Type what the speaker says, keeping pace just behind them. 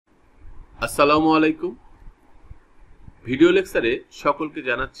আসসালামু আলাইকুম। ভিডিও লেকচারে সকলকে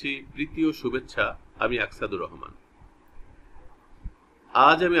জানাচ্ছি প্রীতি ও শুভেচ্ছা। আমি আকসাদুর রহমান।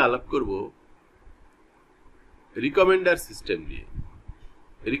 আজ আমি আলাপ করব রিকমেন্ডার সিস্টেম নিয়ে।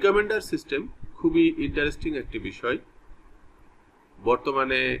 রিকমেন্ডার সিস্টেম খুবই ইন্টারেস্টিং একটি বিষয়।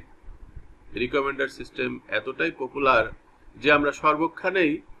 বর্তমানে রিকমেন্ডার সিস্টেম এতটাই পপুলার যে আমরা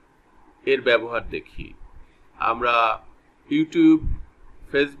সর্বক্ষণেই এর ব্যবহার দেখি। আমরা ইউটিউব,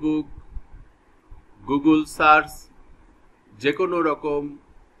 ফেসবুক, গুগল সার্চ, যে কোনো রকম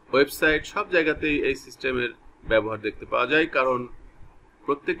ওয়েবসাইট, সব জায়গাতেই এই সিস্টেমের ব্যবহার দেখতে পাওয়া যায়। কারণ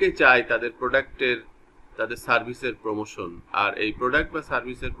প্রত্যেকেই চায় তাদের প্রোডাক্টের, তাদের সার্ভিসের প্রমোশন, আর এই প্রোডাক্ট বা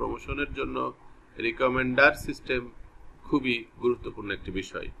সার্ভিসের প্রমোশনের জন্য রিকমেন্ডার সিস্টেম খুবই গুরুত্বপূর্ণ একটি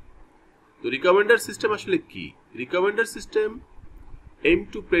বিষয়। তো রিকমেন্ডার সিস্টেম আসলে কি? রিকমেন্ডার system aim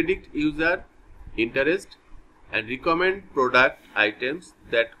to predict user interest and recommend product items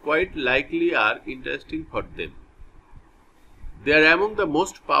that quite likely are interesting for them. They are among the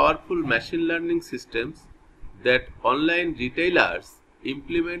most powerful machine learning systems that online retailers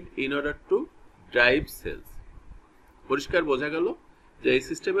implement in order to drive sales. পরিষ্কার বোঝা গেল যে এই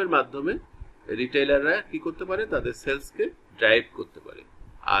সিস্টেমের মাধ্যমে রিটেইলাররা কি করতে পারে, তাদের সেলসকে ড্রাইভ করতে পারে।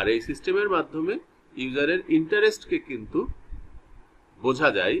 আর এই সিস্টেমের মাধ্যমে ইউজারের ইন্টারেস্টকে কিন্তু বোঝা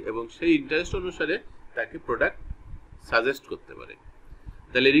যায় এবং সেই ইন্টারেস্ট অনুসারে তাকে প্রোডাক্ট সাজেস্ট করতে পারে।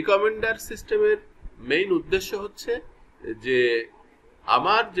 তাহলে রিকমেন্ডার সিস্টেমের মেইন উদ্দেশ্য হচ্ছে যে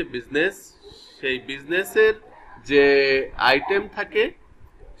আমার যে বিজনেস, সেই বিজনেসের যে আইটেম থাকে,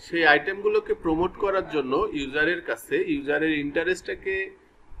 সেই আইটেমগুলোকে প্রমোট করার জন্য ইউজারের কাছে ইউজারের ইন্টারেস্টটাকে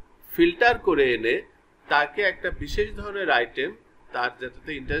ফিল্টার করে এনে তাকে একটা বিশেষ ধরনের আইটেম, তার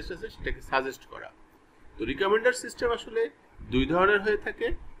যেটাতে ইন্টারেস্ট আছে সেটাকে সাজেস্ট করা। তো রিকমেন্ডার সিস্টেম আসলে দুই ধরনের হয়ে থাকে।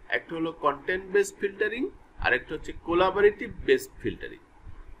 একটা হলো কন্টেন্ট বেসড ফিল্টারিং, আর একটা হচ্ছে কোলাবোরেটিভ বেসড ফিল্টারিং।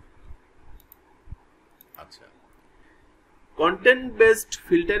 আচ্ছা, content based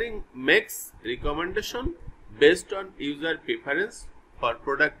filtering makes recommendation based on user preference for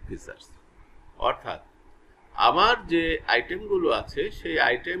product features. অর্থাৎ আমার যে আইটেমগুলো আছে সেই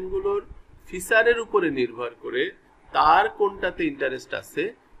আইটেমগুলোর ফিচারের উপরে নির্ভর করে তার কোনটাতে ইন্টারেস্ট আছে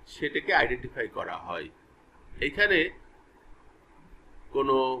সেটাকে আইডেন্টিফাই করা হয়। এখানে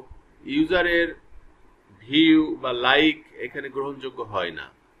কোনো ইউজারের ভিউ বা লাইক এখানে গ্রহণযোগ্য হয় না।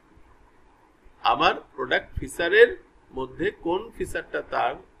 আমার প্রোডাক্ট ফিচারের মধ্যে কোন ফিচারটা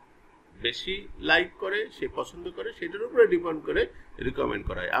তার বেশি লাইক করে, সে পছন্দ করে, সেটার উপরে ডিপেন্ড করে রিকমেন্ড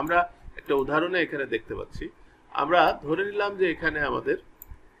করা হয়। আমরা একটা উদাহরণে এখানে দেখতে পাচ্ছি। আমরা ধরে নিলাম যে এখানে আমাদের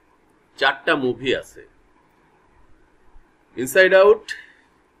 4টা মুভি আছে: inside out,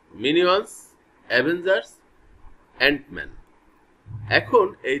 Minions, Avengers, Ant Man. এখন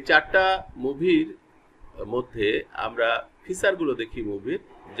এই 4টা মুভির মধ্যে আমরা ফিচারগুলো দেখি মুভির।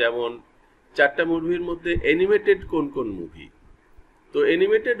 যেমন 4টা মুভির মধ্যে অ্যানিমেটেড কোন কোন মুভি? তো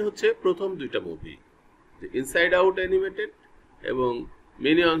অ্যানিমেটেড হচ্ছে প্রথম 2টা মুভি, ইনসাইড আউট অ্যানিমেটেড এবং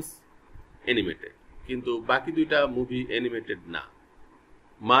মিনিয়ন্স অ্যানিমেটেড, কিন্তু বাকি 2টা মুভি অ্যানিমেটেড না।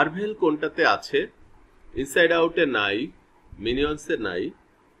 মার্ভেল কোনটাতে আছে? ইনসাইড আউটে নাই, মিনিয়ন্সে নাই,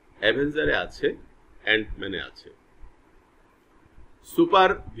 অ্যাভেঞ্জারে আছে, অ্যান্টম্যানে আছে। সুপার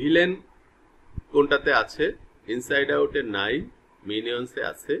ভিলেন কোনটাতে আছে? ইনসাইড আউটে নাই, মিনিয়ন্সে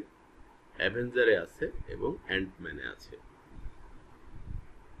আছে, অ্যাভেঞ্জারে আছে এবং অ্যান্টম্যানে আছে।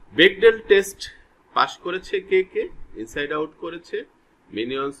 বেকডেল টেস্ট পাস করেছে কে কে? ইনসাইড আউট করেছে,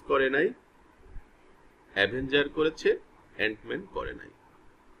 মিনিয়ন্স করে নাই, অ্যাভেঞ্জার করেছে, অ্যান্টম্যান করে নাই।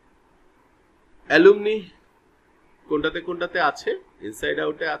 অ্যালুমনি কোনটাতে কোনটাতে আছে? ইনসাইড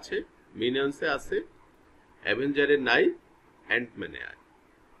আউটে আছে, মিনিয়ন্সে আছে, অ্যাভেঞ্জারে নাই,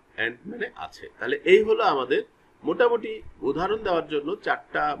 অ্যান্টম্যানে আছে। তাহলে এই হলো আমাদের মোটামুটি উদাহরণ দেওয়ার জন্য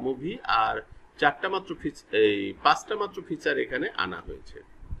 4টা মুভি আর 4টা মাত্র এই 5টা মাত্র ফিচার এখানে আনা হয়েছে।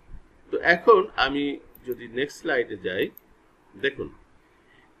 তো এখন আমি যদি নেক্সট স্লাইডে যাই, দেখুন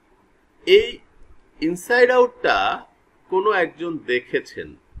এই ইনসাইড আউটটা কোনো একজন দেখেছেন।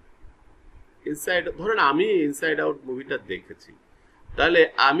 ধরেন আমি ইনসাইড আউট মুভিটা দেখেছি, তাহলে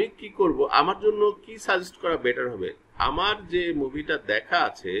আমি কি করব? আমার জন্য কি সাজেস্ট করা বেটার হবে? আমার যে মুভিটা দেখা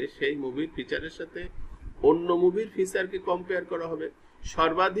আছে সেই মুভির ফিচারের সাথে অন্য মুভির ফিচারকে কম্পেয়ার করা হবে।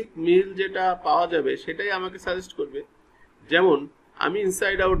 সর্বাধিক মিল যেটা পাওয়া যাবে সেটাই আমাকে সাজেস্ট করবে। যেমন আমি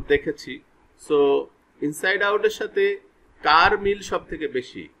ইনসাইড আউট দেখেছি, সো ইনসাইড আউটের সাথে কার মিল সব থেকে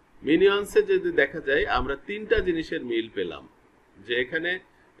বেশি? মিনিয়ন্সে যদি দেখা যায় আমরা 3টা জিনিসের মিল পেলাম, যে এখানে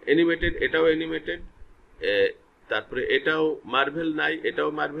অ্যানিমেটেড, এটাও অ্যানিমেটেড, তারপরে এটাও মার্ভেল নাই, এটাও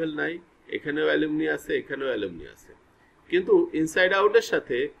মার্ভেল নাই, এখানেও অ্যালুমনি আছে, এখানেও অ্যালুমনি আছে। কিন্তু ইনসাইড আউটের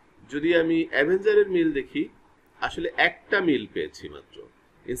সাথে যদি আমি অ্যাভেঞ্জারের মিল দেখি, আসলে একটা মিল পেয়েছি মাত্র।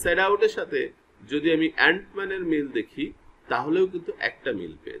 ইনসাইড আউটের সাথে যদি আমি অ্যান্টম্যানের মিল দেখি তাহলেও কিন্তু একটা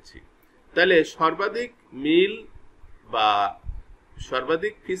মিল পেয়েছি। তাহলে সর্বাধিক মিল বা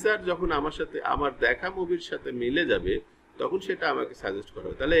সর্বাধিক ফিচার যখন আমার সাথে আমার দেখা মুভির সাথে মিলে যাবে তখন সেটা আমাকে সাজেস্ট করা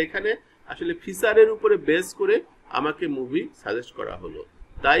হবে। তাহলে এখানে আসলে ফিচারের উপরে বেস করে আমাকে মুভি সাজেস্ট করা হলো,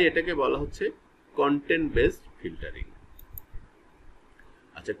 তাই এটাকে বলা হচ্ছে কন্টেন্ট বেসড ফিল্টারিং।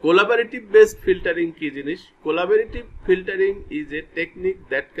 আচ্ছা, কোলাবোরেটিভ বেসড ফিল্টারিং কি জিনিস? Collaborative filtering is a technique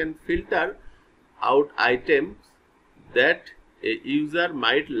that can filter out items that a user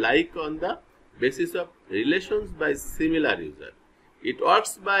might like on the basis of relations by similar user. It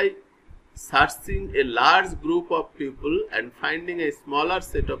works by searching a large group of people and finding a smaller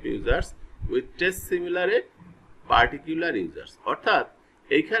set of users with taste similar a particular users. অর্থাৎ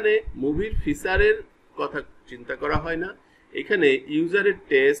এখানে মুভির ফিচারের কথা চিন্তা করা হয় না, এখানে ইউজারের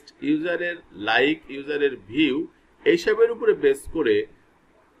test, ইউজারের like, ইউজারের view এইসবের উপরে বেস করে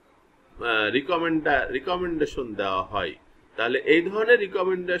রিকমেন্ডেশন দেওয়া হয়। তাহলে এই ধরনের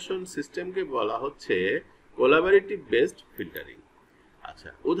রিকমেন্ডেশন সিস্টেমকে বলা হচ্ছে কোলাবোরেটিভ বেসড ফিল্টারিং। আচ্ছা,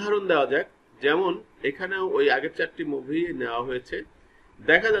 উদাহরণ দেওয়া যাক। যেমন এখানেও ওই আগের 4টি মুভি নেওয়া হয়েছে।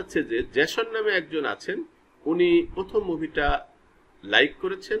 দেখা যাচ্ছে যে জ্যাসন নামে একজন আছেন, উনি প্রথম মুভিটা লাইক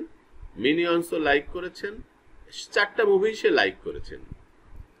করেছেন, মিনিয়ন্সও লাইক করেছেন, 4টা মুভি সে লাইক করেছেন।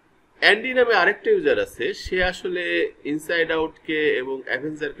 অ্যান্ডি নামে আরেকটা ইউজার আছে, সে আসলে ইনসাইড আউটকে এবং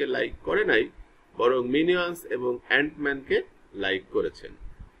অ্যাভেঞ্জারকে লাইক করে নাই, বরং মিনিয়ন্স এবং অ্যান্টম্যানকে লাইক করেছেন।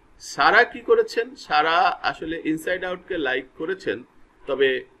 সারা কি করেছেন? সারা আসলে ইনসাইড আউটকে লাইক করেছেন, তবে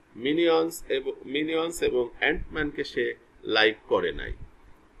মিনিয়ন্স এবং অ্যান্টম্যানকে সে লাইক করে নাই।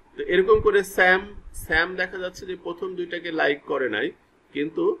 তো এরকম করে স্যাম দেখা যাচ্ছে যে প্রথম 2টাকে লাইক করে নাই,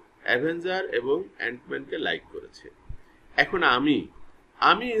 কিন্তু অ্যাভেঞ্জার এবং অ্যান্টম্যানকে লাইক করেছে। এখন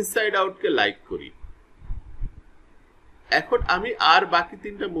আমি ইনসাইড আউটকে লাইক করি, এখন আমি আর বাকি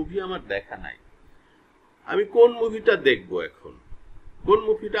 3টা মুভি আমার দেখা নাই, আমি কোন মুভিটা দেখবো? এখন কোন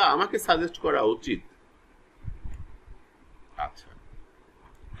মুভিটা আমাকে সাজেস্ট করা উচিত? আচ্ছা,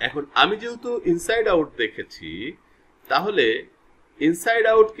 এখন আমি যেহেতু ইনসাইড আউট দেখেছি, তাহলে ইনসাইড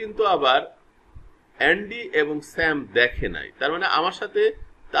আউট কিন্তু আবার অ্যান্ডি এবং স্যাম দেখে নাই, তার মানে আমার সাথে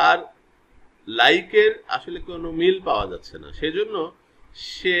তার লাইকের আসলে কোনো মিল পাওয়া যাচ্ছে না, সেজন্য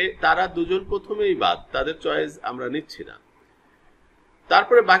তারা দুজন প্রথমেই বাদ, তাদের চয়েস আমরা নিচ্ছি না।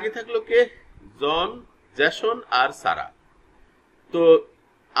 তারপরে বাকি থাকলো কে? জন, জ্যাসন আর সারা। তো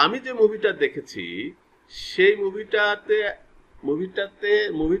আমি যে মুভিটা দেখেছি সেই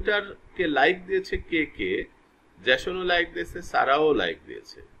মুভিটারকে লাইক দিয়েছে কে? জ্যাসনও লাইক দিয়েছে, সারাও লাইক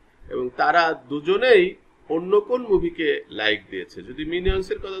দিয়েছে, এবং তারা দুজনেই অন্য কোন মুভিকে লাইক দিয়েছে। যদি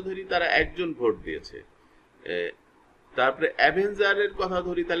মিনিয়ন্সের কথা ধরি, তারা একজন ভোট দিয়েছে। তারপরে অ্যাভেঞ্জারের কথা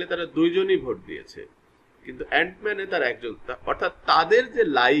ধরি, তাহলে তারা 2জনই ভোট দিয়েছে, কিন্তু অ্যান্টম্যানে তারা একজন। অর্থাৎ তাদের যে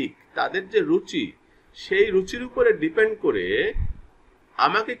লাইক, তাদের যে রুচি, সেই রুচির উপরে ডিপেন্ড করে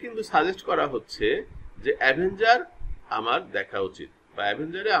আমাকে কিন্তু সাজেস্ট করা হচ্ছে যে অ্যাভেঞ্জার আমার দেখা উচিত বা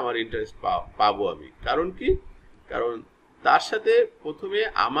অ্যাভেঞ্জারে আমার ইন্টারেস্ট পাবো আমি। কারণ কি? কারণ তার সাথে প্রথমে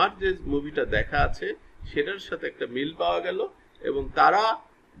আমার যে মুভিটা দেখা আছে সেটার সাথে একটা মিল পাওয়া গেল, এবং তারা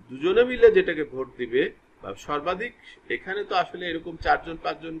দুজনে মিলে যেটাকে ভোট দিবে বা সর্বাধিক, এখানে তো আসলে এরকম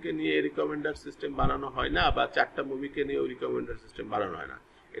 4-5জনকে নিয়ে রিকমেন্ডার সিস্টেম বানানো হয় না, বা 4টা মুভিকে নিয়ে রিকমেন্ডার সিস্টেম বানানো হয় না।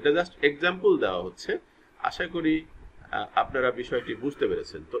 এটা জাস্ট এক্সাম্পল দেওয়া হচ্ছে। আশা করি আপনারা বিষয়টি বুঝতে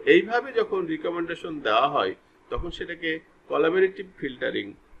পেরেছেন। তো এইভাবে যখন রিকমেন্ডেশন দেওয়া হয় তখন সেটাকে কোলাবোরেটিভ ফিল্টারিং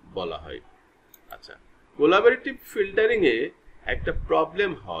বলা হয়। আচ্ছা, কোলাবোরেটিভ ফিল্টারিং এ একটা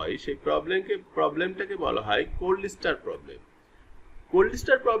প্রবলেম হয়, সেই প্রবলেমটাকে বলা হয় cold star problem. Cold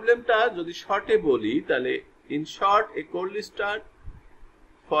star প্রবলেমটা যদি শর্টে বলি, তাহলে in short, A cold star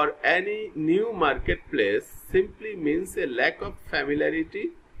for any new marketplace simply means a lack of familiarity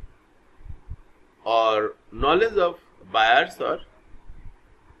or knowledge of buyers or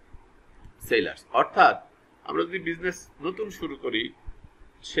sellers। অর্থাৎ আমরা যদি বিজনেস নতুন শুরু করি,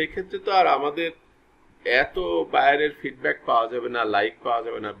 সেই ক্ষেত্রে তো আর আমাদের এত বায়ারের ফিডব্যাক পাওয়া যাবে না, লাইক পাওয়া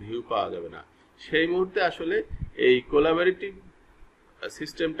যাবে না, ভিউ পাওয়া যাবে না। সেই মুহূর্তে আসলে এই কোলাবোরেটিভ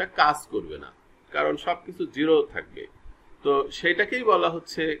সিস্টেমটা কাজ করবে না, কারণ সবকিছু জিরো থাকবে। তো সেইটাকেই বলা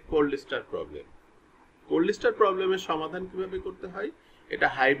হচ্ছে cold star problem. Cold star প্রবলেমের সমাধান কিভাবে করতে হয়? এটা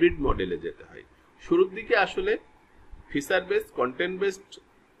হাইব্রিড মডেলে যেতে হয়। শুরুর দিকে আসলে feature based, content based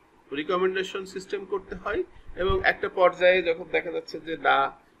recommendation system করতে হয়, এবং একটা পর্যায়ে যখন দেখা যাচ্ছে যে না,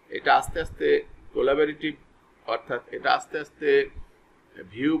 এটা আস্তে আস্তে কোলাবোরেটিভ, অর্থাৎ এটা আস্তে আস্তে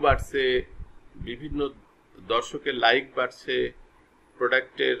ভিউ বাড়ছে, বিভিন্ন দর্শকের লাইক বাড়ছে,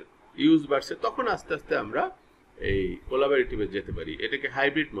 প্রোডাক্টের ইউজ বাড়ছে, তখন আস্তে আস্তে আমরা এই কোলাবোরেটিভে যেতে পারি। এটাকে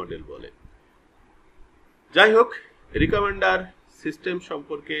হাইব্রিড মডেল বলে। যাই হোক, রিকমেন্ডার সিস্টেম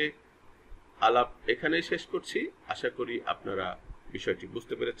সম্পর্কে আলাপ এখানেই শেষ করছি। আশা করি আপনারা বিষয়টি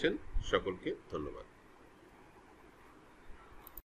বুঝতে পেরেছেন। সকলকে ধন্যবাদ।